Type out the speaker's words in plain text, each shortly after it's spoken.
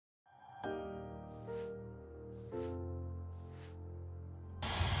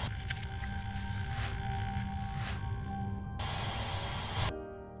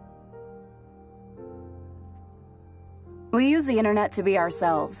We use the internet to be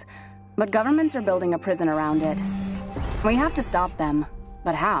ourselves, but governments are building a prison around it. We have to stop them,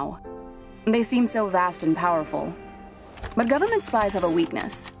 but how? They seem so vast and powerful. But government spies have a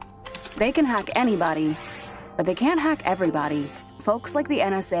weakness. They can hack anybody, but they can't hack everybody. Folks like the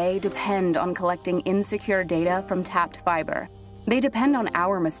NSA depend on collecting insecure data from tapped fiber. They depend on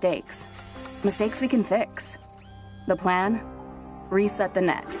our mistakes. Mistakes we can fix. The plan? Reset the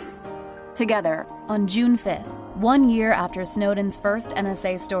net. Together, on June 5th, 1 year after Snowden's first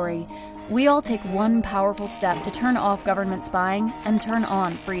NSA story, we all take one powerful step to turn off government spying and turn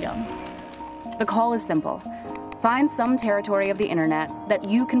on freedom. The call is simple. Find some territory of the internet that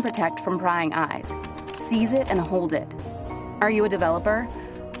you can protect from prying eyes. Seize it and hold it. Are you a developer?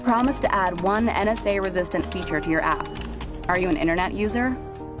 Promise to add one NSA-resistant feature to your app. Are you an internet user?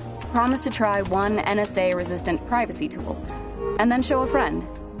 Promise to try one NSA-resistant privacy tool, and then show a friend.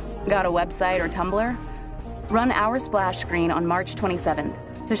 Got a website or Tumblr? Run our splash screen on March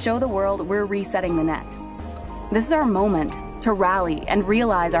 27th to show the world we're resetting the net. This is our moment to rally and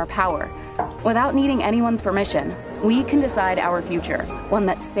realize our power. Without needing anyone's permission, we can decide our future, one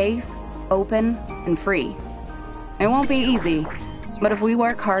that's safe, open, and free. It won't be easy, but if we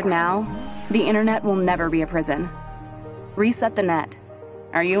work hard now, the internet will never be a prison. Reset the net.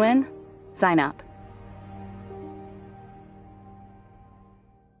 Are you in? Sign up.